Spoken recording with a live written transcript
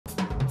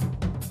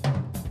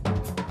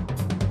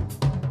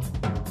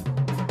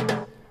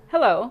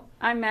Hello,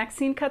 I'm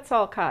Maxine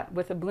Cuts-Alcott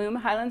with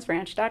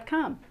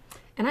theBloomHighlandsRanch.com.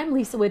 And I'm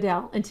Lisa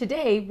Waddell, and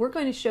today we're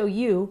going to show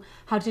you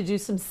how to do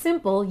some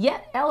simple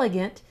yet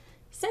elegant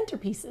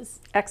centerpieces.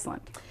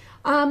 Excellent.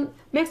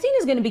 Maxine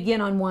is going to begin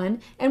on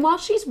one, and while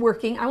she's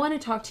working, I want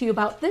to talk to you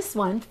about this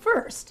one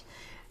first.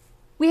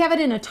 We have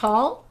it in a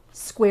tall,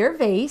 square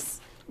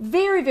vase.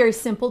 Very, very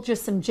simple,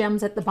 just some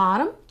gems at the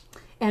bottom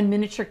and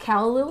miniature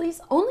calla lilies,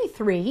 only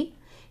 3.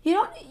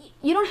 You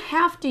don't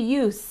have to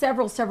use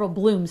several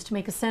blooms to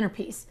make a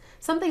centerpiece.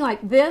 Something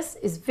like this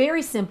is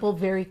very simple,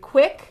 very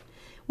quick,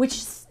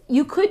 which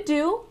you could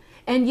do,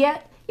 and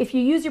yet if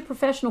you use your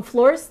professional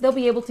florist, they'll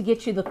be able to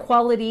get you the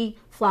quality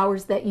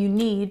flowers that you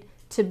need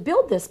to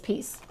build this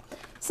piece.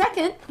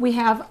 Second, we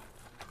have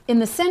in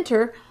the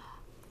center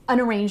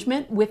an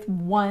arrangement with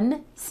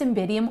 1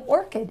 cymbidium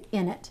orchid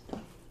in it.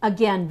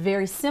 Again,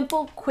 very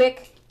simple,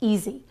 quick,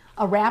 easy.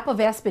 A wrap of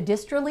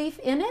aspidistra leaf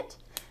in it,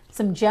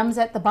 some gems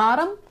at the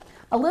bottom,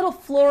 a little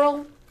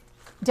floral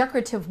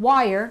decorative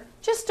wire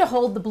just to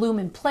hold the bloom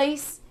in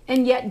place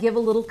and yet give a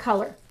little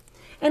color.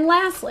 And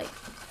lastly,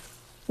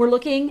 we're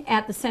looking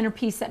at the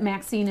centerpiece that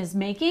Maxine is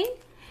making,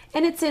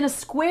 and it's in a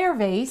square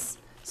vase.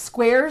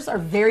 Squares are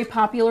very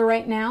popular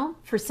right now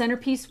for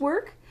centerpiece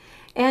work,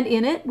 and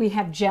in it we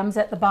have gems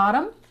at the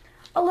bottom,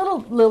 a little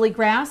lily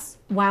grass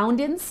wound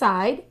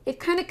inside. It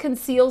kind of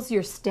conceals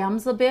your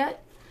stems a bit.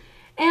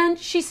 And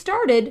she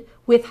started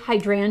with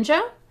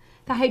hydrangea.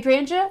 The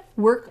hydrangea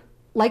work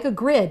like a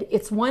grid.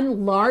 It's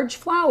one large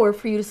flower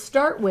for you to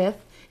start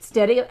with.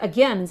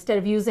 Instead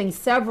of using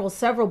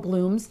several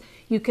blooms,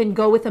 you can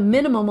go with a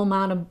minimum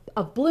amount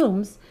of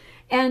blooms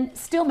and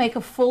still make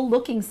a full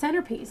looking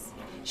centerpiece.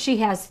 She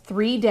has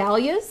 3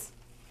 dahlias,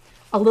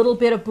 a little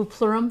bit of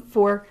bupleurum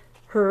for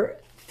her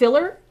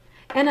filler,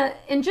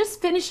 and just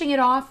finishing it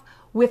off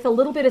with a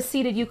little bit of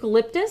seeded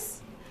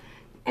eucalyptus.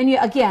 And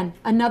again,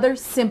 another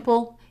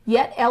simple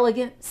yet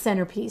elegant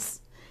centerpiece.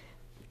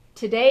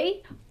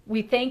 Today,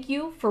 we thank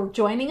you for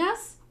joining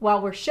us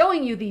while we're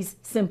showing you these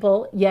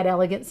simple yet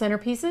elegant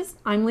centerpieces.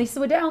 I'm Lisa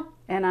Waddell.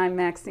 And I'm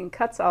Maxine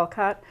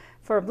Cuts-Alcott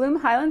for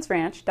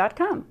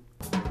BloomHighlandsRanch.com.